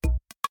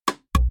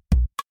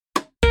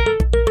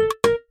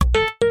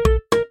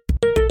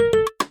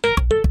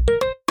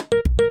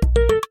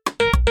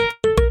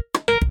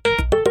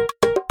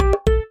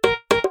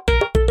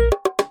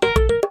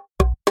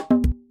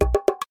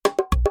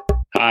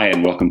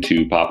welcome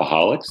to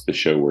Popaholics, the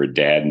show where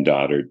dad and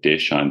daughter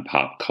dish on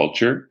pop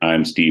culture.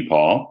 I'm Steve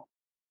Hall.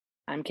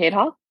 I'm Kate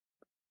Hall.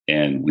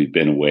 And we've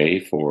been away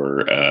for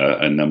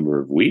a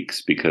number of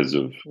weeks because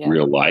of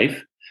real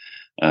life.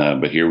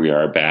 But here we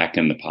are back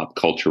in the pop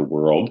culture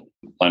world.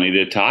 Plenty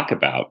to talk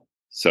about.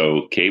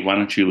 So, Kate, why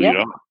don't you lead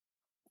off?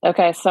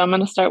 Okay, so I'm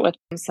going to start with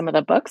some of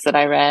the books that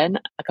I read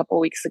a couple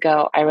weeks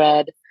ago. I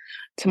read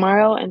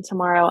Tomorrow and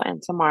Tomorrow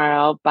and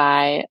Tomorrow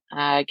by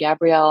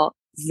Gabrielle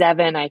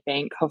Zevin, I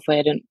think. Hopefully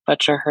I didn't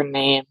butcher her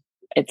name.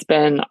 It's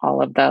been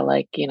all of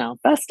the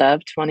best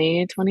of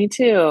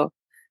 2022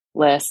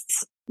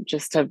 lists.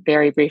 Just to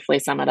very briefly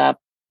sum it up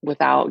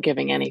without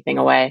giving anything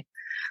away.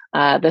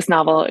 This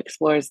novel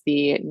explores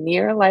the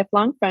near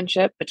lifelong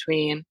friendship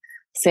between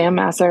Sam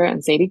Masser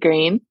and Sadie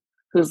Green,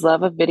 whose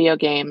love of video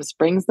games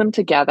brings them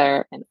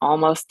together and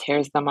almost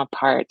tears them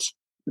apart.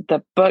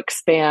 The book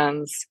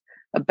spans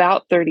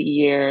about 30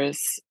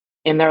 years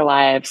in their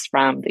lives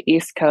from the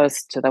East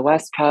Coast to the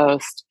West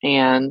Coast,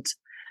 and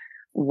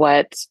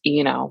what,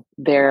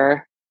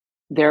 their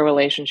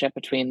relationship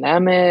between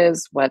them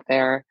is, what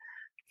their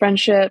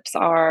friendships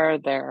are,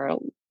 their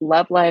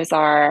love lives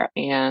are,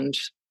 and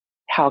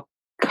how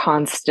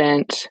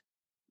constant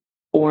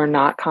or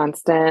not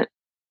constant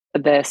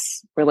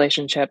this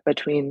relationship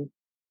between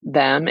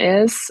them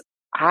is.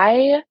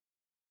 I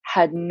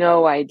had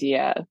no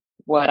idea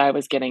what I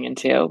was getting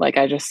into.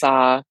 I just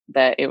saw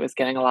that it was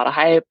getting a lot of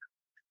hype,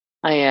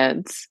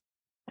 and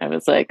I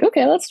was like,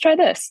 okay, let's try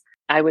this.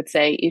 I would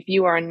say if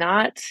you are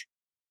not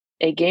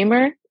a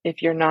gamer,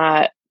 if you're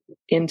not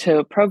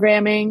into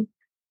programming,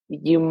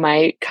 you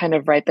might kind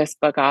of write this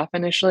book off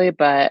initially,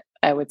 but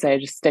I would say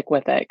just stick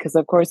with it, because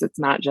of course it's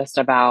not just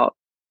about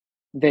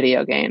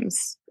video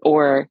games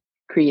or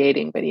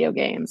creating video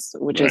games,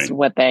 which is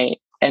what they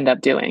end up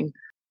doing.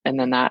 And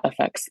then that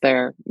affects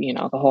their,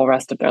 the whole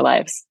rest of their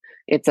lives.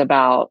 It's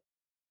about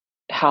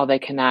how they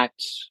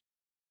connect,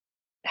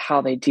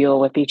 how they deal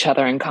with each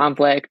other in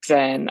conflict,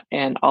 and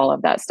all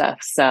of that stuff.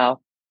 So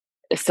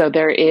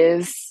there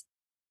is,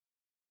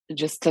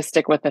 just to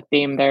stick with the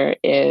theme, there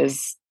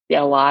is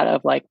a lot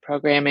of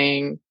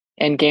programming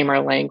and gamer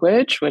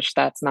language, which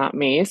that's not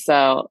me.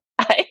 So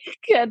I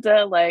had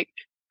to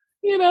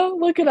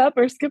look it up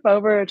or skip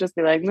over or just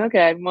be like,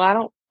 okay,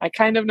 well, I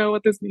kind of know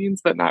what this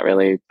means, but not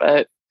really,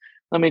 but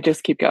let me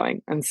just keep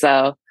going. And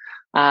so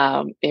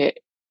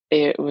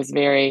it was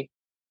very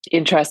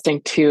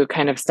interesting to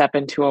kind of step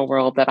into a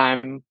world that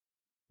I'm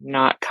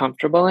not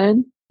comfortable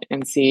in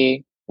and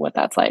see what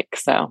that's like.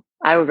 So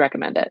I would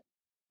recommend it.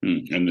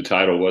 And the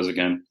title was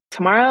again?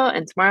 Tomorrow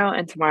and Tomorrow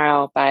and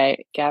Tomorrow by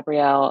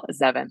Gabrielle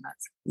Zevin.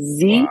 That's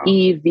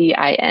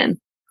Zevin.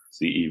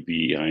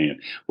 Zevin.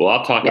 Well,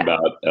 I'll talk about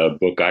a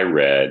book I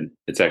read.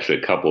 It's actually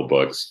a couple of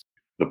books.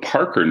 The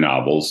Parker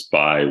novels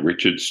by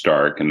Richard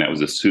Stark, and that was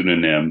a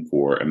pseudonym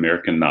for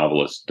American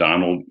novelist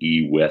Donald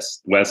E.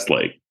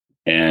 Westlake.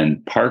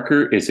 And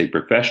Parker is a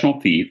professional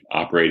thief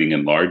operating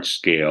in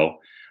large-scale,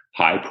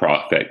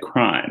 high-profit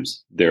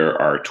crimes. There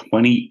are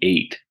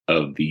 28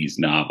 of these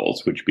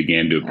novels, which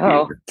began to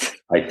appear,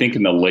 I think,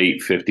 in the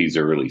late 50s,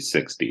 early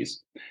 60s.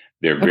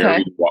 They're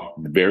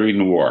very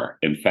noir.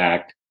 In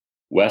fact,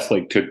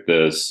 Westlake took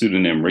the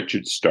pseudonym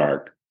Richard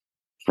Stark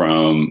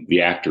from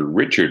the actor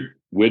Richard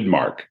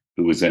Widmark,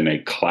 who was in a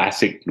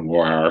classic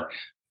noir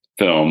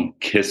film,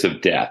 Kiss of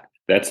Death.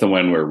 That's the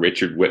one where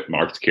Richard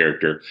Widmark's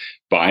character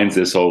binds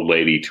this old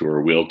lady to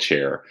her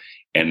wheelchair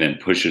and then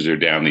pushes her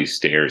down these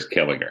stairs,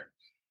 killing her.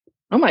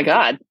 Oh my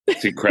God.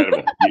 It's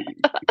incredible.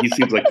 He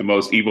seems like the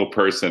most evil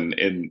person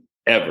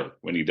ever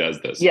when he does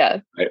this.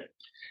 Yeah. Right?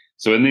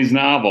 So in these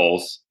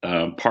novels,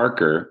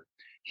 Parker,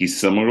 he's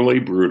similarly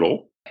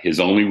brutal. His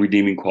only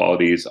redeeming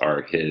qualities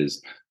are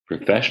his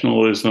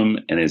professionalism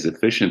and his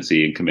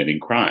efficiency in committing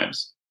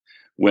crimes.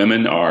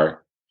 Women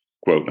are,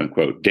 quote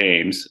unquote,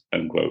 dames,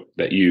 unquote,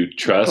 that you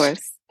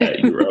trust at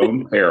your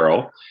own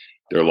peril.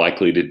 They're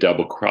likely to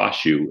double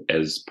cross you,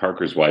 as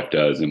Parker's wife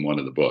does in one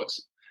of the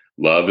books.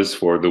 Love is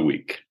for the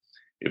weak.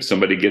 If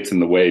somebody gets in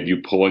the way of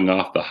you pulling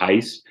off the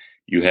heist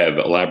you have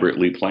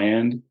elaborately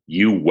planned,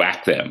 you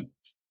whack them.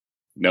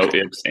 No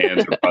ifs,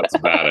 ands, or buts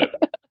about it.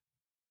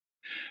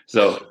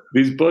 So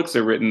these books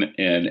are written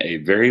in a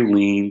very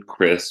lean,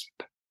 crisp,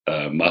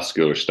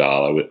 muscular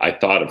style. I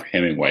thought of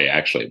Hemingway,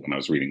 actually, when I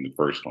was reading the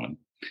first one.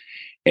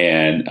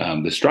 And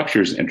the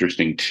structure is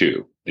interesting,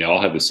 too. They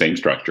all have the same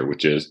structure,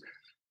 which is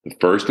the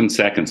first and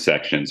second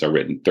sections are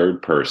written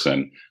third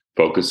person,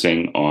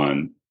 focusing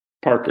on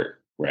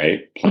Parker,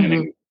 right?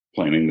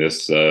 Planning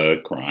this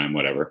crime,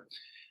 whatever.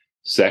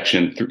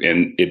 Section 3,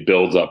 and it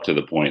builds up to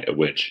the point at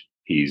which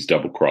he's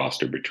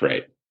double-crossed or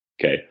betrayed.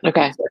 Okay.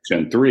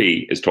 Section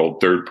 3 is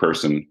told third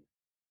person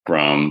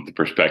from the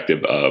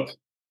perspective of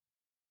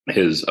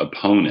his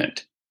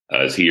opponent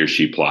as he or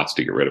she plots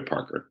to get rid of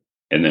Parker.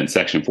 And then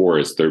section 4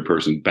 is third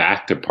person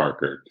back to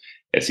Parker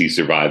as he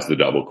survives the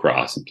double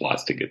cross and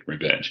plots to get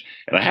revenge.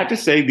 And I have to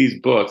say, these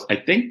books,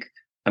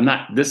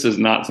 this is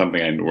not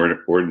something I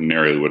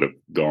ordinarily would have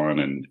gone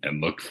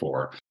and looked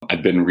for.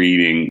 I've been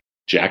reading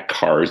Jack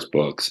Carr's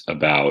books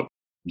about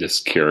this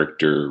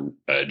character,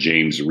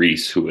 James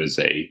Reese, who is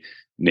a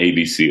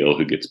Navy SEAL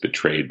who gets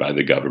betrayed by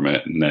the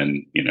government, and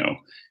then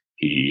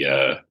he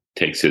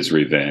takes his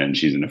revenge.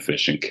 He's an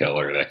efficient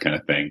killer, that kind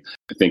of thing.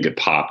 I think it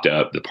popped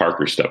up. The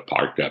Parker stuff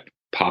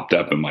popped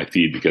up in my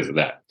feed because of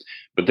that.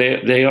 But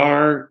they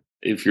are,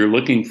 if you're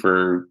looking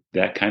for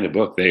that kind of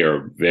book, they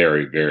are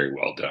very, very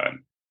well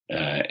done.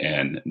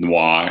 And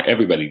noir,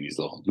 everybody needs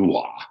a little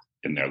noir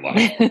in their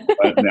life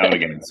now and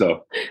again.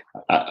 So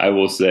I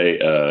will say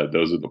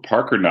those are the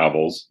Parker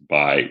novels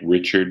by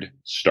Richard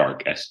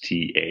Stark,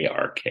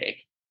 Stark.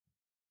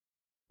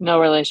 No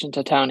relation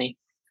to Tony.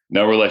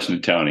 No relation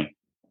to Tony.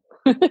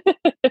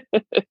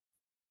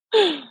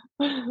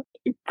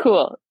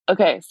 Cool.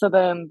 Okay, so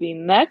then the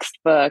next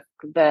book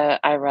that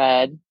I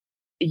read,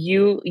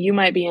 you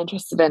might be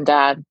interested in,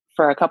 Dad,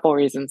 for a couple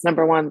reasons.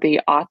 Number one, the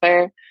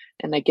author,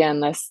 and again,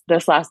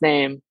 this last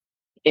name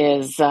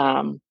is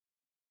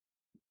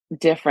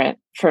different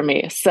for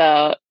me.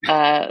 So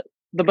the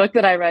book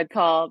that I read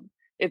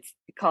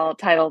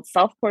titled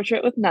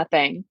Self-Portrait with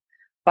Nothing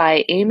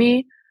by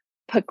Amy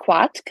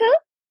Paquatka,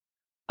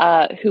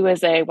 who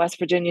is a West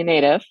Virginia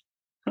native.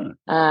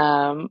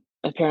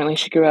 Apparently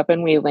she grew up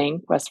in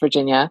Wheeling, West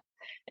Virginia.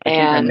 I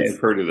think I may have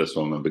heard of this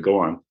woman, but go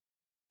on.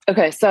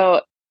 Okay,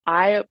 so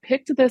I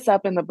picked this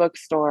up in the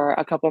bookstore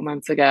a couple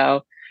months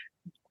ago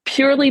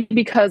purely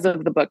because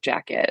of the book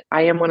jacket.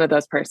 I am one of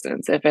those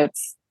persons. If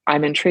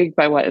I'm intrigued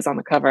by what is on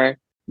the cover,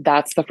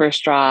 that's the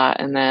first draw.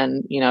 And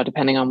then,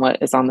 depending on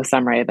what is on the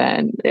summary,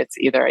 then it's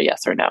either a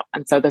yes or no.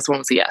 And so this one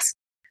was a yes.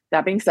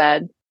 That being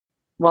said,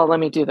 well, let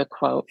me do the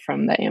quote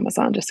from the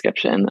Amazon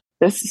description.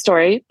 This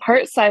story,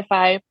 part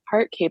sci-fi,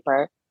 part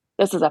caper.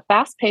 This is a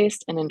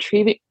fast-paced and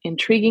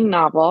intriguing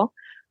novel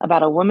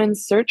about a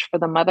woman's search for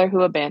the mother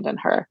who abandoned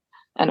her,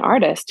 an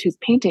artist whose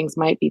paintings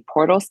might be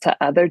portals to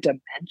other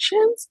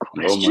dimensions?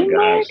 Oh my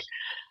gosh.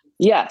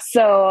 Yeah,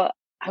 so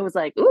I was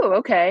like, ooh,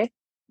 okay.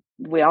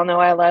 We all know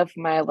I love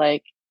my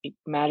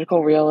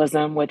magical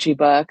realism, witchy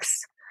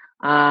books.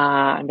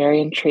 I'm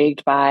very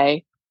intrigued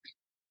by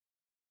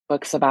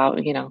books about,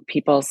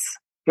 people's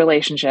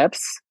relationships,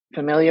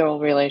 familial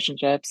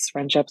relationships,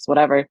 friendships,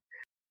 whatever.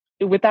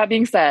 With that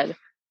being said,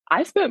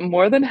 I spent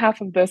more than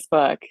half of this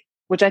book,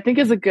 which I think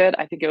is I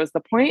think it was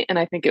the point, and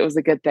I think it was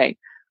a good thing.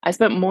 I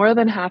spent more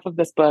than half of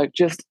this book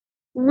just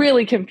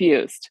really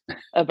confused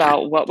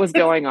about what was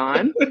going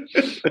on.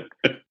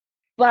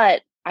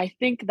 But I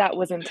think that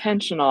was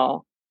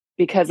intentional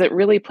because it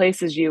really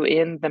places you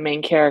in the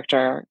main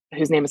character,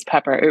 whose name is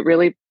Pepper. It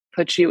really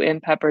puts you in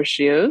Pepper's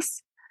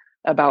shoes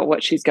about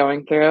what she's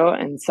going through.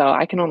 And so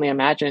I can only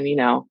imagine,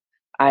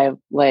 I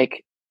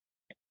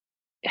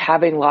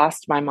having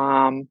lost my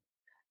mom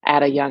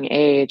at a young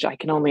age, I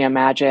can only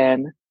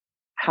imagine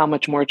how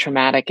much more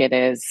traumatic it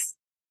is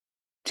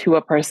to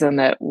a person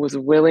that was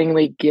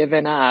willingly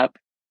given up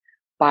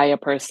by a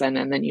person.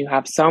 And then you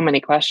have so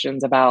many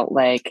questions about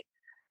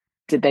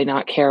did they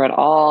not care at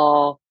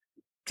all?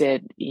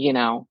 Does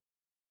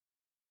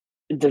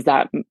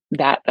that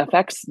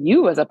affects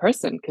you as a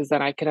person? Because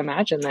then I can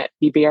imagine that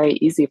it'd be very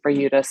easy for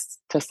you to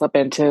slip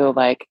into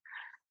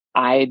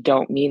I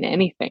don't mean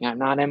anything. I'm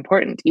not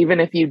important. Even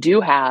if you do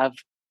have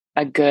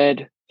a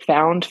good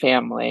found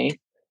family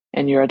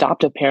and your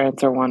adoptive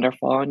parents are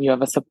wonderful and you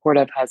have a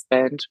supportive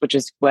husband, which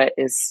is what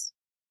is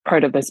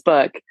part of this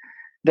book,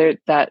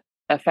 that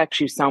affects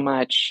you so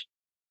much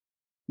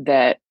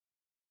that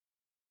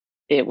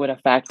it would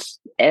affect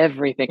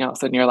everything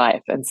else in your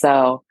life. And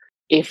so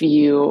if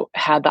you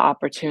had the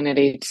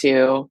opportunity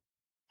to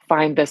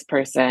find this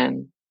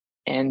person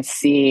and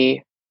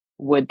see,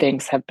 would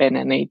things have been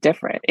in a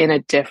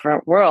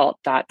different world, ...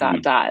 I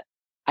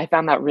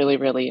found that really,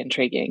 really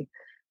intriguing.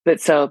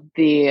 But so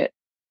the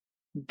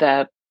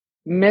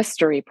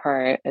mystery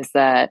part is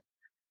that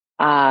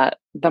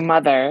the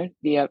mother,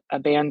 the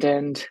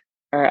abandoned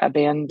or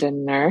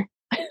abandoner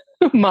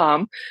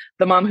mom,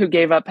 the mom who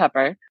gave up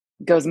Pepper,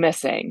 goes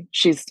missing.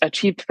 She's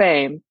achieved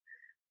fame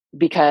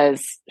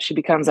because she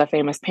becomes a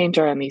famous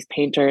painter, and these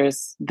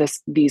painters,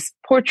 these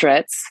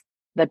portraits,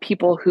 the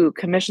people who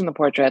commission the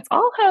portraits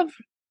all have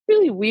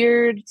really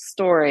weird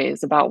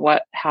stories about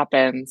what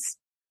happens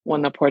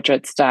when the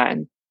portrait's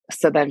done.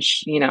 So then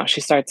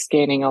she starts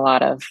gaining a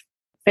lot of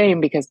fame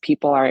because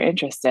people are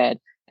interested,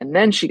 and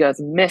then she goes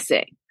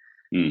missing.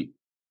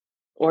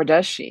 Or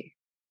does she?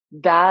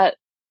 That,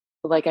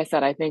 like I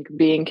said, I think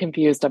being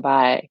confused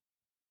by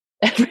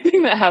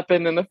everything that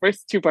happened in the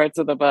first two parts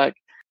of the book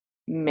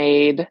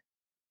made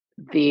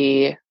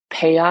the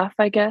payoff,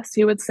 I guess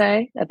you would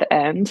say, at the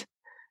end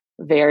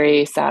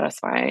very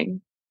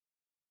satisfying.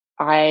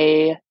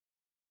 I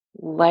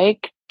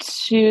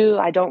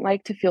don't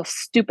like to feel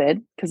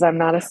stupid because I'm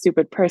not a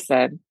stupid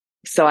person.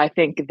 So I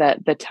think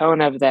that the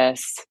tone of the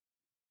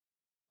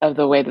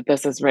way that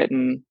this is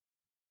written,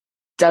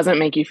 doesn't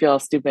make you feel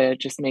stupid. It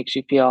just makes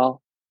you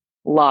feel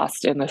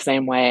lost in the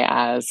same way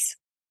as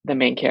the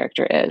main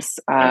character is.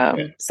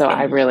 So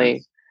I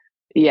really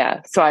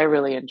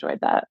enjoyed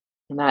that.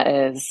 And that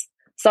is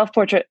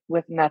Self-Portrait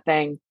with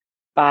Nothing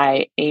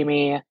by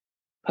Amy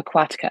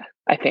Pakwatka,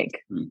 I think.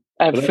 Hmm.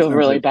 I Well, that feel sounds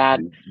really bad.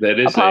 interesting. That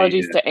is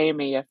Apologies to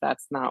Amy if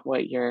that's not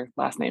what your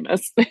last name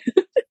is.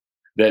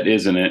 that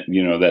isn't it.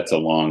 That's a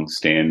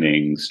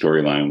long-standing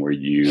storyline where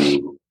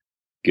you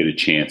get a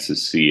chance to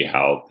see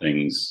how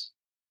things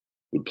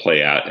would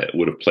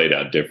have played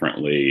out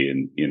differently,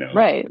 and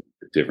Right.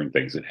 different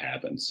things that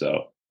happened.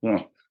 So,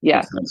 well,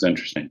 Yeah. that sounds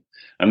interesting.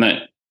 I'm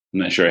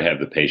not sure I have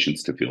the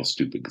patience to feel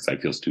stupid, because I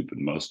feel stupid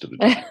most of the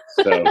time.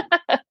 So,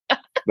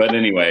 but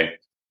anyway,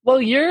 Well,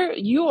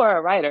 you are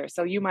a writer,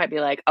 so you might be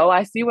like, "Oh,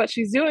 I see what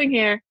she's doing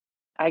here.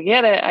 I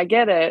get it. I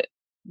get it."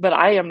 But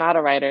I am not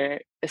a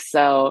writer,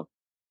 so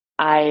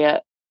I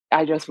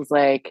just was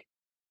like,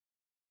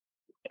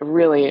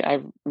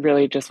 I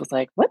really just was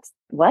like, what?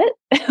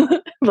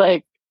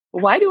 Like,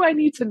 why do I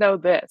need to know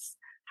this?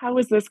 How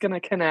is this going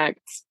to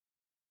connect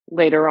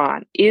later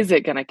on? Is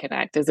it going to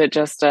connect? Is it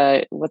just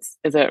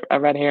is it a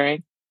red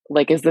herring?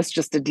 Like, is this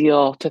just a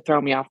deal to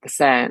throw me off the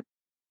scent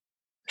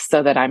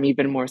so that I'm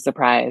even more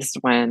surprised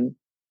when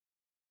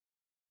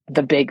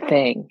the big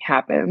thing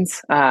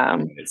happens?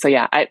 So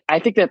yeah, I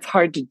think that's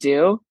hard to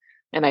do.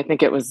 And I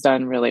think it was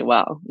done really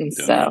well. And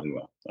done so, really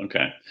well.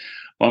 Okay.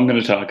 Well, I'm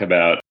going to talk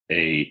about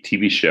a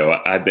TV show.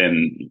 I've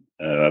been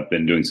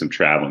doing some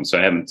traveling, so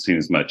I haven't seen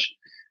as much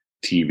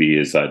TV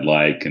as I'd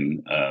like,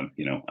 and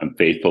I'm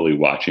faithfully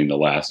watching The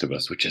Last of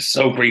Us, which is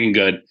so freaking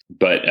good.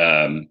 But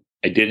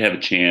I did have a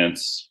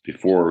chance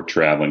before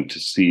traveling to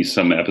see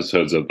some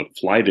episodes of The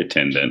Flight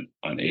Attendant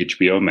on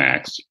HBO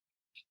Max.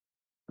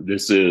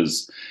 This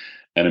is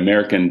an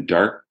American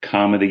dark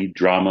comedy,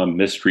 drama,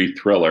 mystery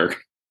thriller.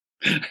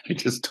 I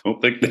just don't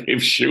think they've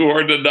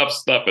shoehorned enough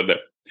stuff in there.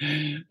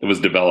 It was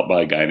developed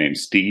by a guy named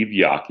Steve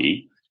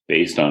Yockey,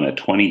 based on a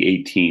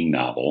 2018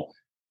 novel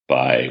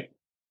by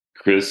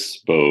Chris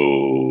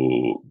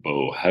Bohjalian.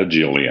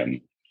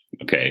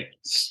 Okay,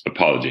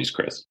 apologies,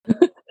 Chris.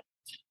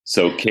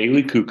 So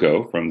Kaylee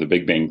Kuko from The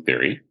Big Bang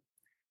Theory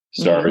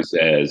stars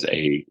as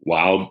a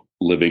wild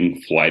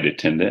living flight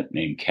attendant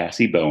named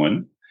Cassie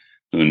Bowen,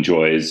 who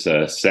enjoys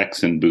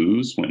sex and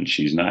booze when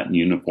she's not in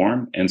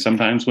uniform, and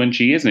sometimes when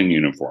she is in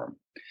uniform.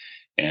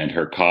 And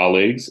her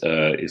colleagues,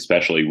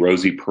 especially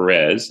Rosie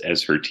Perez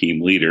as her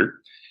team leader,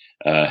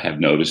 have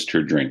noticed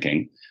her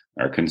drinking,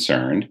 are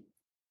concerned.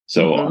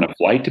 So on a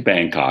flight to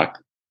Bangkok,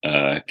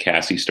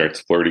 Cassie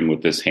starts flirting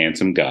with this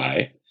handsome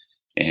guy,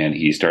 and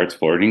he starts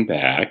flirting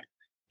back.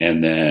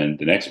 And then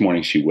the next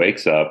morning, she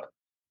wakes up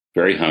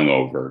very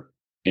hungover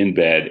in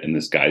bed in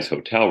this guy's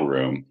hotel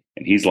room,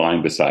 and he's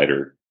lying beside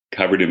her,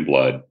 covered in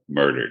blood,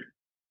 murdered.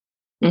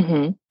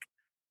 mm-hmm.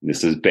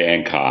 This is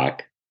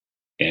Bangkok,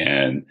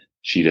 and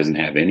she doesn't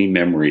have any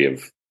memory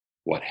of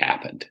what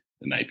happened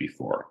the night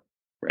before,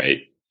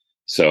 right?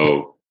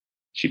 So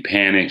she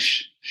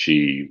panics.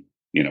 She,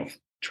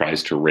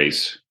 tries to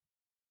race,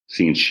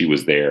 seeing she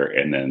was there,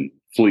 and then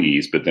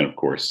flees. But then, of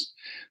course,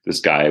 this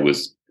guy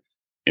was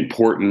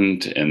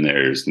important, and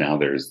there's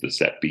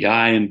this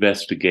FBI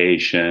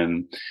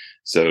investigation.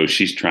 So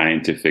she's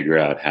trying to figure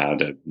out how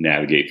to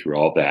navigate through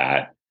all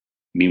that.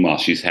 Meanwhile,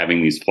 she's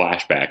having these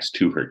flashbacks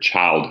to her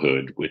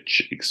childhood,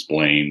 which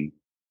explain,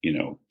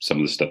 some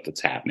of the stuff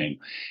that's happening.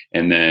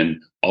 And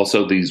then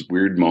also these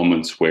weird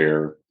moments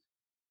where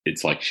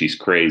it's like she's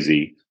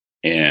crazy,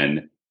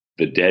 and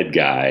the dead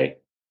guy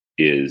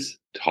is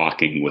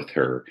talking with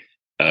her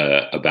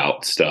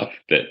about stuff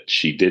that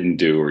she didn't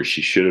do or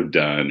she should have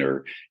done,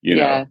 or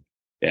Yeah.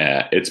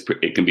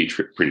 it can be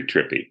pretty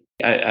trippy.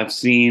 I've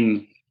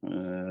seen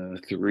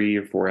 3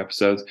 or 4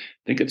 episodes. I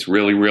think it's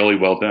really, really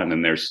well done,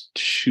 and there's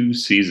 2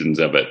 seasons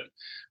of it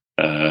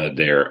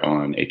there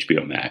on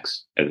HBO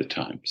Max at the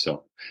time.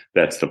 So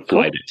that's The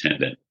Flight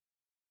Attendant.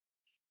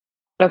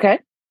 Okay.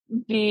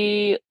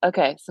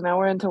 So now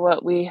we're into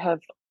what we have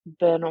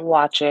been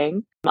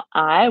watching.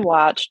 I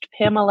watched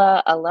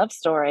Pamela: A Love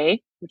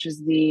Story, which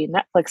is the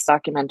Netflix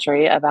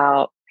documentary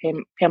about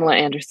Pamela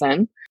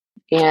Anderson,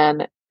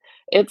 and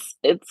it's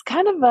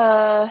kind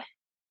of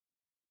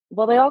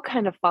they all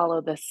kind of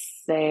follow the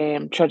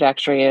same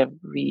trajectory of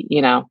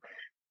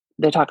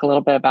they talk a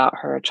little bit about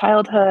her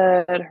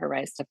childhood, her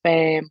rise to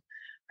fame,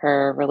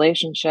 her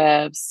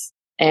relationships,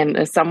 and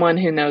as someone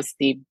who knows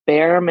the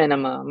bare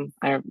minimum,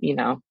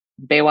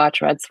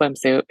 Baywatch red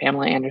swimsuit,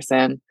 Pamela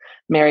Anderson,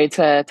 married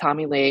to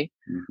Tommy Lee,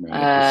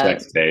 the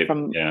sex tape,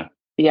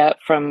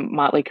 from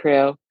Motley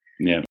Crue.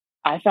 Yeah,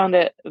 I found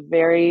it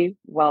very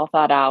well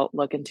thought out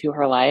look into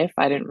her life.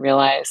 I didn't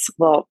realize.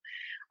 Well,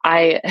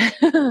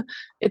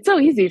 it's so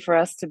easy for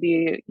us to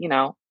be,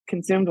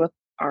 consumed with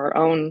our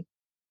own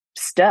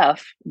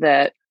stuff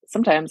that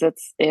sometimes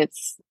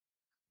it's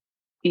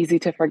easy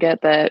to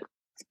forget that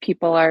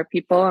people are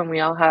people, and we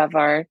all have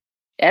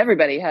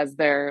everybody has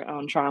their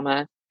own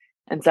trauma.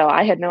 And so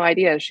I had no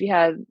idea she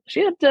had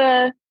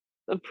a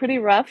pretty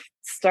rough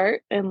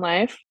start in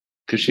life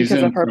because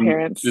of her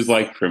parents. She's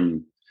like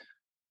from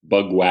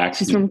Bug Wax.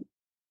 She's from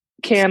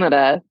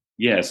Canada.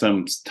 Yeah,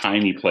 some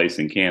tiny place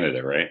in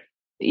Canada, right?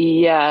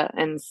 Yeah,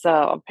 and so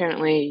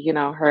apparently,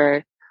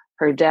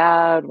 her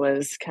dad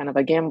was kind of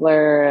a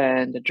gambler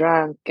and a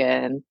drunk,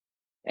 and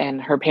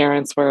her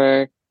parents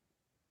were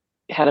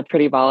had a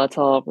pretty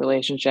volatile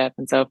relationship.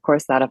 And so, of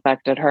course, that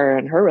affected her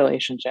and her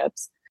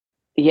relationships.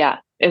 Yeah.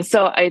 And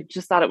so I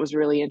just thought it was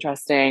really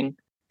interesting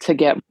to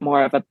get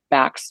more of a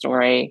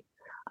backstory.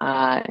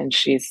 And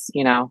she's,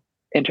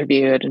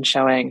 interviewed and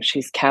showing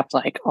she's kept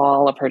like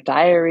all of her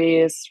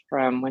diaries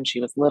from when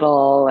she was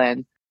little,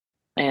 and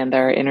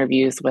there are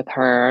interviews with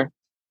her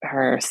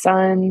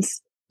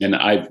sons. And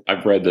I've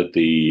read that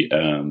the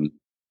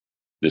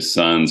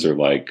sons are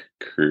like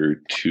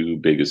her two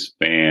biggest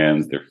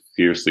fans. They're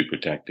fiercely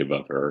protective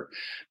of her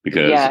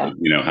because of,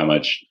 how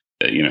much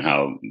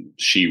how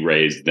she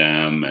raised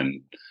them,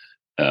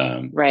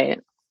 and right.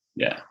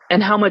 Yeah.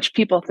 And how much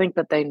people think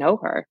that they know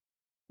her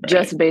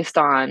just based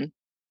on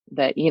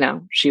that,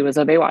 she was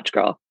a Baywatch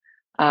girl.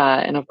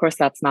 And of course,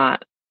 that's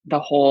not the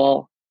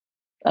whole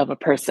of a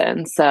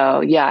person.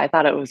 So, yeah, I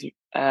thought it was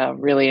a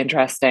really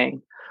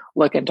interesting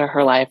look into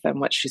her life and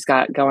what she's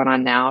got going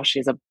on now.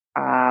 She's a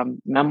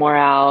memoir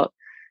out.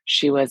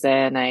 She was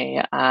in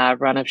a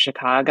run of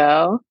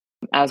Chicago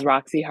as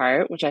Roxy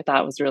Hart, which I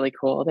thought was really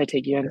cool. They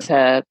take you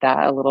into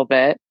that a little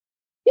bit.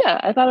 Yeah,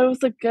 I thought it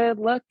was a good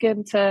look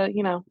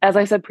into, as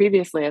I said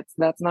previously,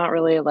 that's not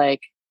really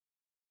like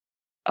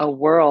a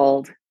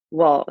world.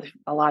 Well,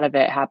 a lot of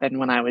it happened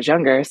when I was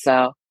younger,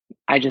 so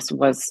I just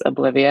was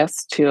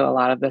oblivious to a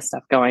lot of this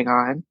stuff going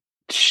on.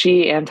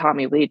 She and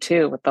Tommy Lee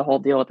too, with the whole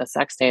deal with the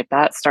sex tape,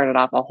 that started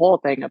off a whole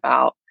thing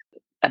about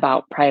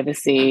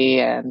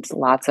privacy and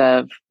lots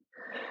of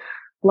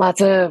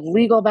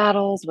legal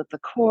battles with the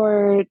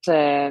court,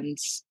 and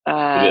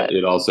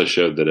it also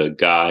showed that a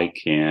guy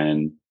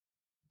can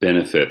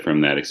benefit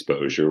from that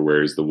exposure,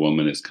 whereas the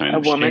woman is kind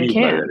of shamed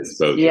by that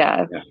exposure.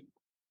 Yeah.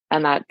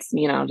 And that's,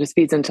 just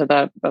feeds into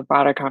the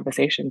broader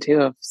conversation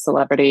too of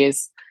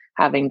celebrities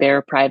having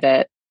their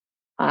private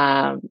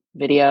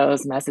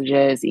videos,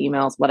 messages,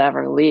 emails,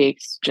 whatever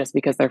leaked just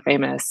because they're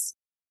famous.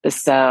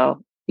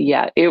 So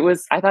yeah,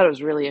 I thought it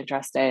was really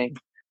interesting.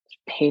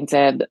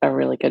 Painted a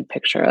really good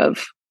picture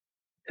of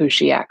who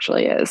she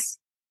actually is.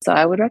 So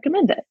I would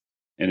recommend it.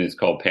 And it's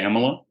called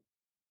Pamela?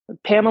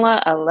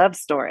 Pamela, A Love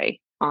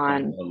Story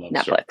on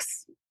Netflix.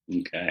 Story.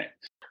 Okay.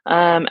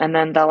 And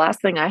then the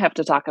last thing I have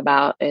to talk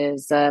about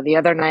is the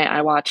other night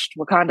I watched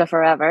Wakanda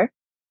Forever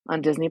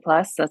on Disney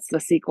Plus. That's the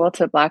sequel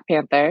to Black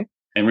Panther.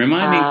 And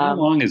remind me, how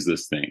long is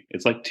this thing?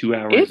 It's like 2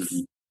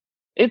 hours.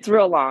 It's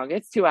real long.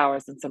 It's 2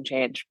 hours and some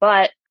change,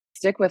 but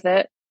stick with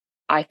it.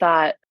 I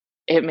thought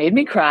it made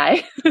me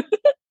cry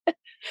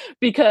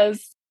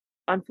because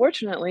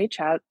unfortunately,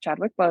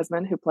 Chadwick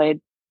Boseman, who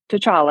played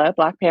T'Challa,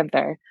 Black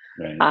Panther,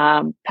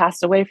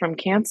 passed away from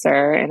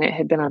cancer, and it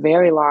had been a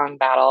very long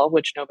battle,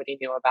 which nobody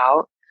knew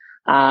about,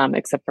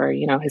 except for,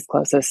 his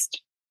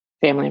closest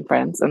family and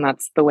friends. And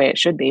that's the way it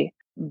should be.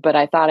 But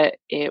I thought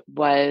it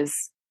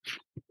was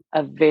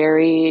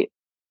the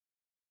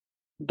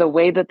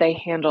way that they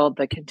handled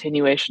the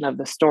continuation of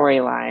the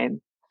storyline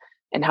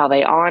and how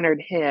they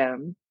honored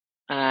him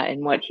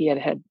and what he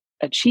had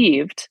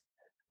achieved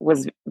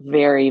was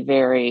very,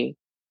 very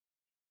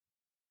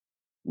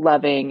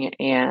loving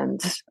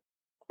and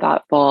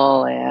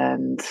thoughtful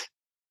and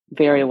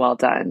very well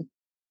done.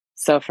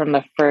 So from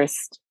the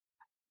first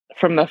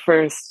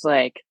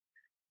like,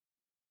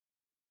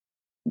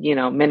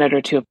 minute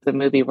or two of the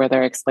movie where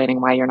they're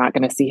explaining why you're not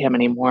going to see him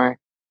anymore,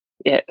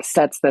 it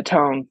sets the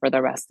tone for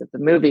the rest of the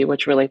movie,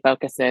 which really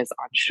focuses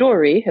on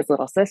Shuri, his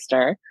little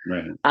sister,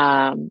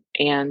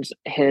 and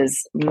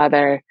his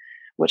mother,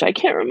 which I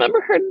can't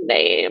remember her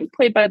name,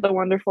 played by the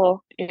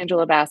wonderful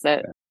Angela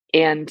Bassett.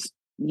 And,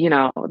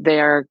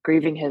 they're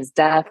grieving his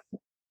death.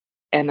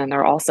 And then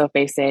they're also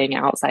facing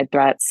outside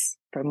threats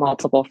from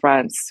multiple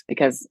fronts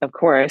because, of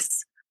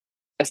course,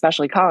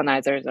 especially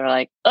colonizers are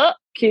like, oh,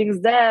 King's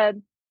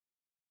dead.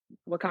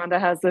 Wakanda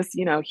has this,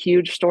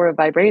 huge store of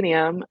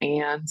vibranium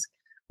and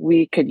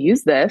we could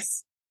use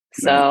this.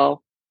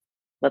 So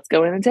let's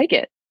go in and take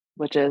it,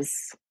 which is,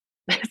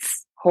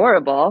 it's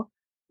horrible.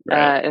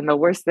 And the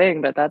worst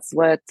thing, but that's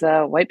what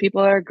white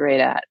people are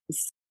great at.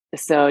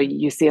 So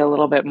you see a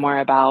little bit more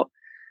about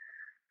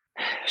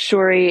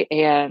Shuri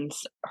and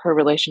her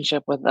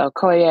relationship with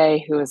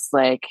Okoye, who is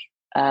like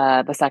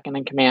the second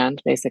in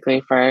command,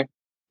 basically, for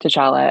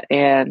T'Challa.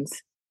 And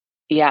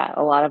yeah,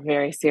 a lot of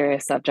very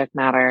serious subject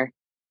matter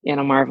in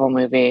a Marvel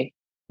movie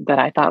that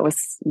I thought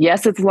was,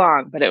 yes, it's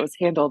long, but it was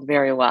handled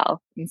very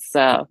well. And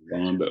so,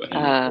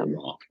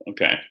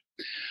 okay.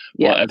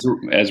 Well,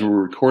 as we're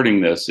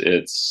recording this,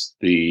 it's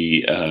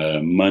the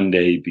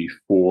Monday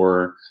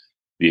before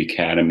the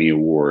Academy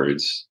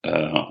Awards,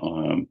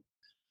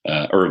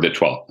 or the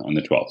 12th, on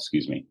the 12th,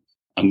 excuse me.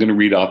 I'm going to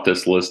read off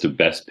this list of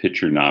Best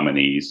Picture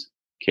nominees,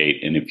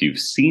 Kate, and if you've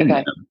seen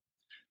them,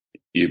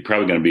 you're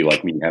probably going to be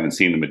like me, you haven't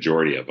seen the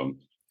majority of them.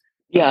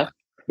 Yeah.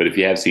 But if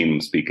you have seen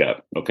them, speak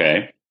up,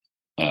 okay?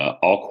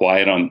 All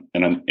Quiet on,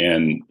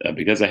 and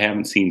because I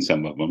haven't seen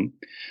some of them,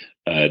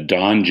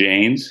 Don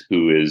James,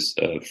 who is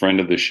a friend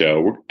of the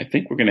show, I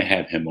think we're going to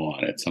have him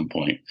on at some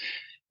point.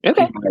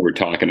 Okay. We're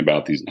talking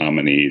about these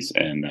nominees,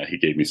 and he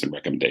gave me some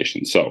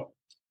recommendations. So,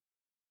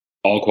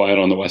 All Quiet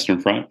on the Western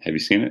Front. Have you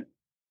seen it?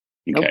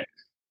 Okay. Nope.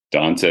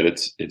 Don said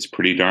it's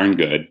pretty darn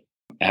good.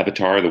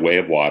 Avatar: The Way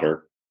of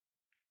Water.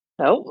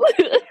 Oh,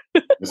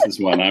 This is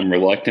one I'm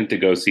reluctant to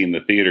go see in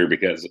the theater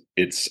because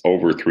it's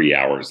over 3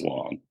 hours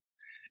long.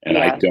 And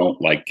I yeah, don't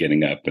like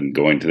getting up and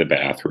going to the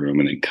bathroom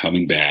and then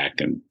coming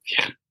back. And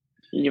yeah,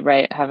 you're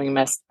right. Having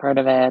missed part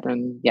of it,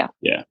 and yeah,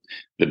 yeah.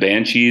 The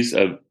Banshees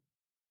of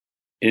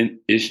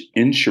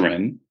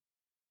Inisherin.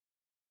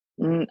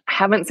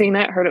 Haven't seen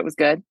it. Heard it was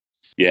good.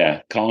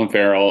 Yeah, Colin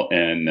Farrell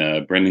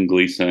and Brendan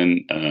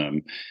Gleeson.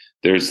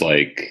 There's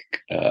like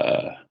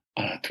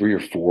 3 or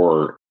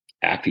 4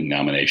 acting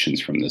nominations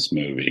from this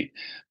movie.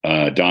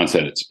 Don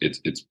said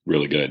it's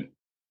really good.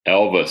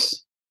 Elvis.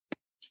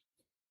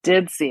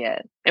 Did see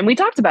it, and we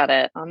talked about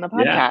it on the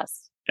Yeah,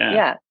 podcast.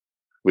 Yeah.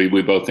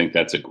 We both think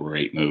that's a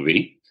great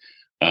movie.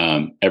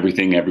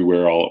 Everything,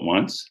 Everywhere, All at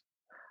Once.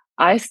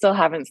 I still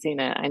haven't seen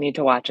it. I need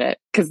to watch it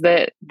because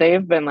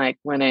they've been like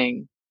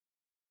winning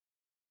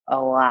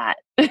a lot,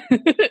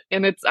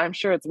 and I'm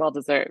sure it's well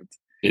deserved.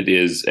 It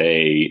is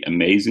a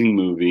amazing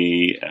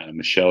movie.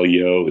 Michelle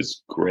Yeoh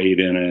is great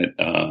in it.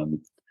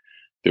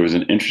 There was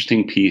an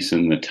interesting piece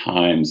in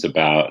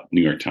the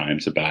New York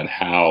Times about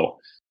how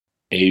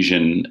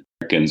Asian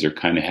Americans are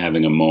kind of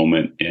having a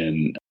moment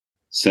in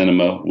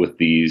cinema with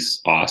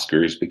these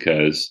Oscars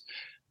because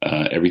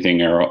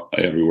Everything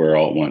Everywhere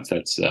All at Once.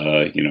 That's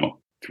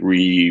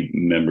 3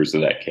 members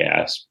of that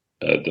cast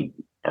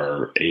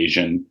are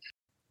Asian,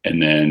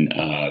 and then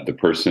the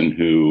person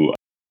who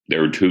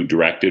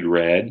directed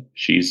Red,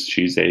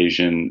 she's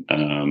Asian.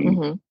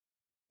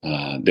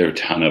 Mm-hmm. There are a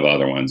ton of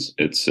other ones.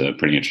 It's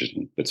pretty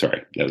interesting. But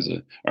sorry,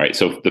 all right.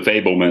 So The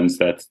Fabelmans,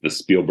 that's the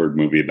Spielberg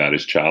movie about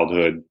his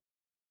childhood.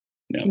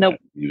 No, Nope.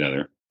 the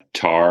other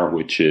Tar,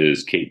 which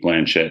is Cate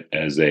Blanchett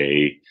as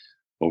a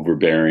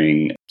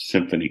overbearing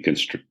symphony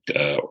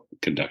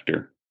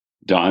conductor.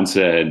 Don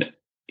said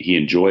he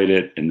enjoyed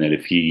it, and that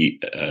if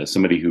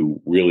somebody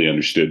who really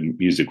understood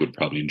music would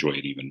probably enjoy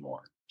it even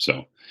more.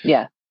 So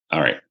yeah.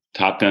 All right,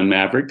 Top Gun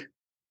Maverick.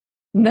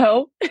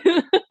 No.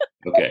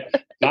 Okay,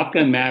 Top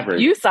Gun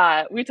Maverick. You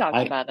saw it. We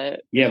talked about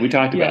it. Yeah, we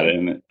talked about it.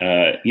 And,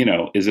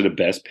 is it a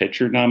Best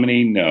Picture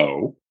nominee?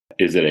 No.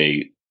 Is it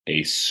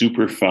a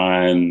super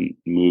fun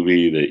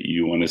movie that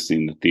you want to see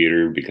in the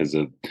theater because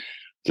of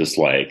just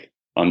like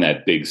on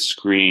that big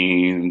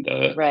screen,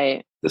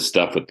 the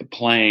stuff with the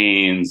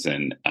planes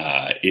and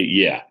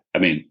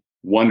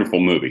wonderful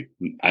movie.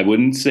 I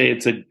wouldn't say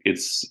it's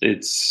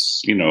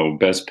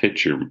Best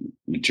Picture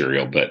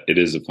material, but it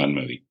is a fun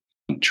movie.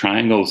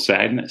 Triangle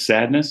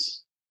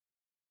Sadness.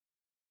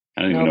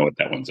 I don't even know what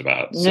that one's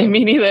about. So.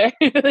 Me neither.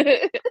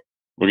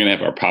 We're going to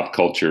have our pop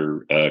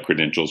culture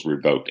credentials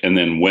revoked. And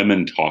then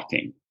Women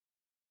Talking.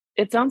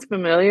 It sounds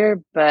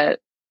familiar, but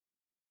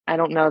I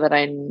don't know that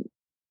I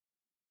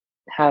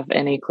have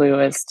any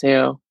clue as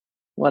to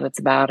what it's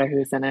about or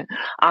who's in it.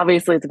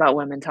 Obviously, it's about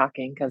women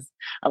talking because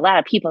a lot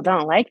of people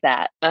don't like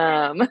that.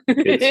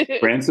 It's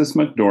Frances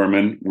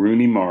McDormand,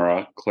 Rooney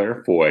Mara,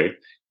 Claire Foy,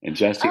 and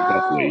Jessie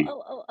Buckley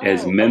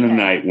as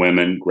Mennonite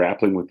women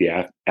grappling with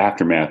the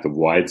aftermath of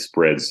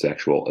widespread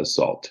sexual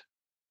assault.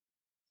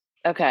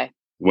 Okay.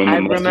 Women I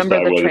must remember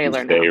decide the whether trailer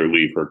to stay now. or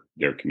leave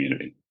their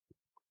community.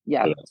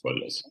 Yeah. So that's what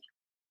it is.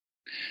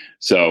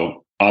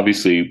 So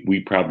obviously, we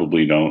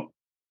probably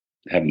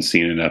haven't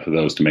seen enough of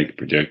those to make a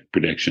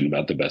prediction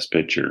about the Best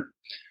Picture.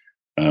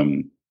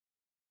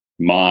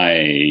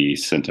 My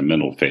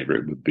sentimental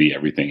favorite would be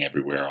Everything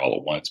Everywhere All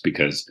at Once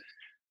because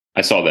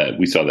we saw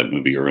that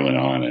movie early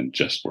on and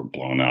just were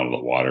blown out of the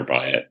water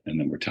by it. And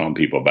then we're telling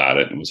people about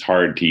it. And it was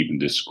hard to even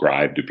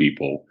describe to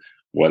people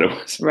what it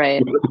was,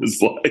 right. what it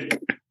was like.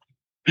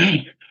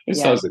 I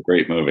just thought it was a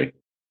great movie.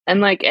 And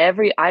like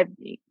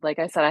like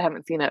I said, I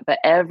haven't seen it, but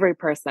every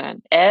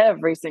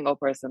single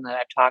person that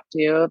I've talked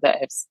to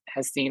that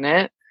has seen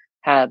it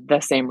had the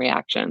same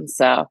reaction.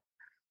 So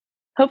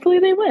hopefully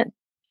they win.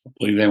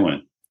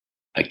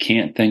 I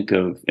can't think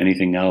of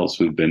anything else.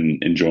 We've been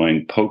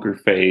enjoying Poker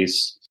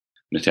Face,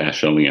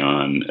 Natasha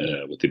Lyonne,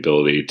 with the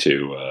ability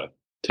to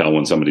tell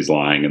when somebody's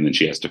lying, and then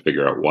she has to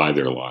figure out why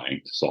they're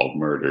lying to solve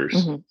murders.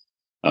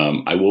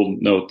 Mm-hmm. I will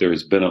note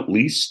there's been at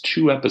least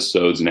 2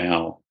 episodes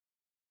now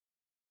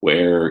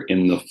where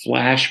in the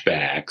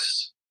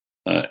flashbacks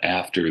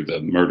after the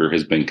murder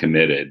has been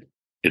committed,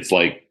 it's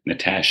like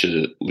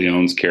Natasha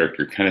Lyonne's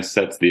character kind of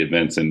sets the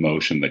events in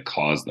motion that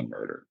caused the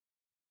murder.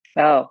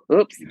 Oh,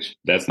 oops.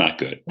 That's not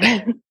good.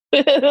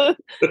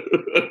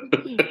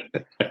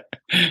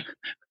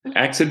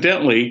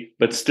 Accidentally,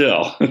 but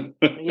still.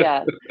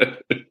 Yeah.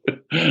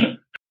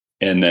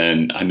 And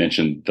then I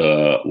mentioned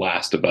The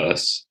Last of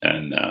Us,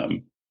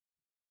 and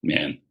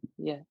man.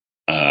 Yeah.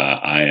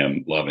 I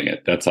am loving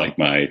it. That's like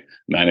my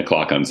 9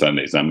 o'clock on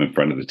Sundays. I'm in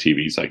front of the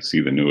TV so I can see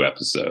the new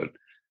episode.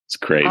 It's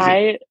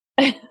crazy.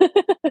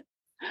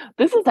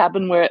 This has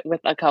happened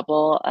with a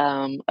couple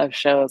of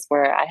shows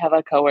where I have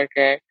a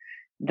coworker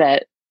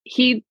that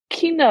he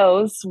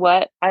knows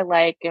what I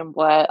like and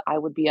what I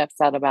would be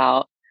upset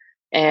about.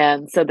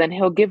 And so then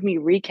he'll give me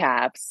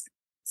recaps.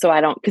 So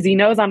I don't, because he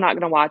knows I'm not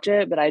going to watch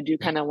it, but I do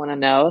kind of want to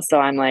know. So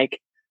I'm like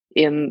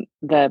in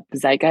the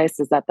zeitgeist.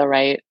 Is that the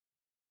right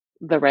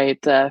the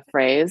right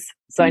phrase.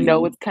 So I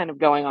know what's kind of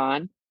going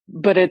on,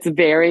 but it's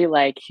very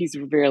like, he's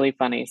really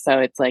funny. So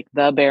it's like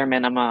the bare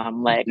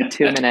minimum, like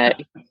 2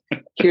 minute,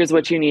 here's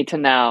what you need to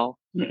know.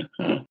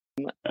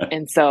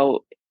 And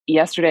so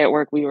yesterday at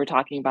work, we were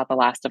talking about The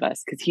Last of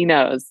Us because he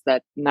knows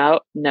that no,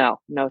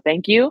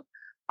 thank you.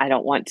 I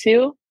don't want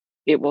to.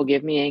 It will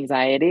give me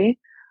anxiety.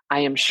 I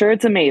am sure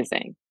it's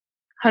amazing.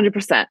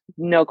 100%,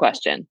 no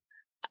question.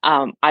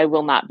 I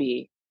will not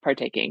be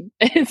partaking.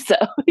 And so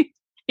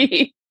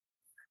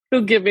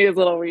he'll give me his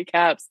little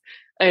recaps.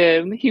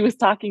 He was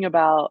talking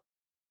about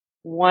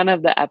one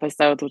of the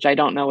episodes, which I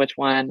don't know which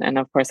one. And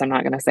of course, I'm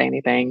not going to say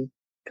anything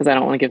because I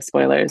don't want to give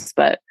spoilers.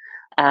 But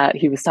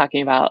he was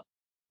talking about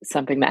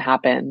something that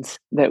happened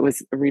that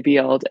was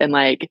revealed. And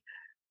like,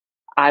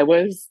 I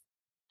was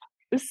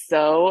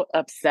so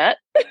upset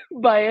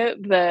by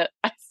it that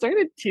I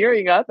started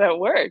tearing up at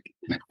work.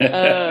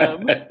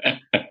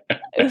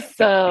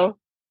 So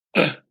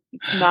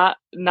not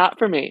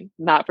for me.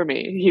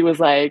 He was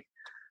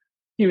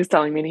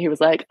telling me, and he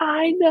was like,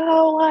 I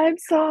know, I'm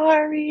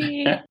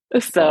sorry.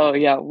 So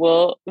yeah,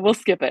 we'll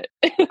skip it.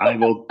 I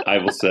will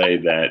say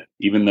that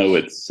even though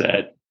it's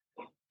set,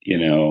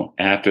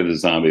 after the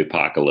zombie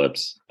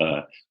apocalypse,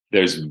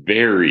 there's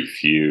very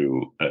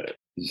few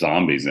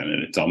zombies in it.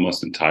 It's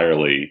almost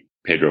entirely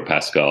Pedro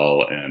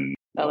Pascal and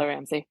Bella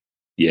Ramsey.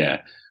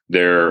 Yeah,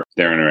 their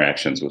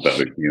interactions with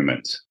other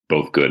humans,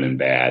 both good and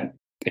bad.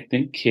 I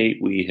think, Kate,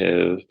 we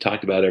have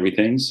talked about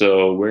everything.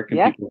 So where can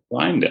people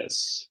find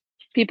us?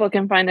 People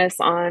can find us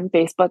on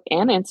Facebook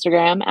and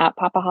Instagram at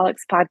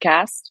Popaholics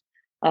Podcast.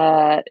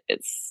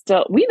 It's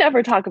still, we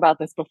never talk about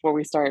this before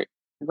we start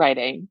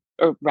recording.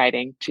 At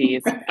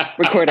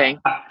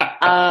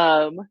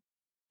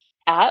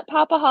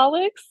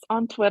Popaholics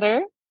on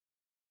Twitter,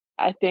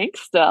 I think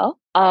still.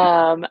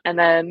 And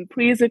then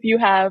please, if you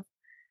have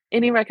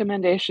any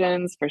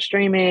recommendations for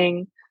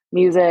streaming,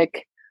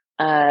 music,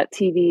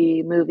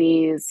 TV,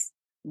 movies,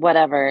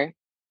 whatever,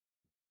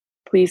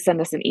 please send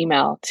us an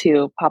email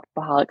to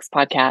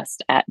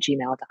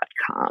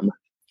popaholicspodcast@gmail.com.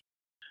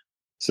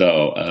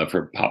 So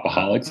for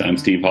Popaholics, I'm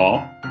Steve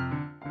Hall.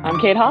 I'm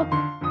Kate Hall.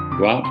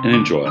 Go out and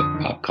enjoy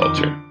pop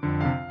culture.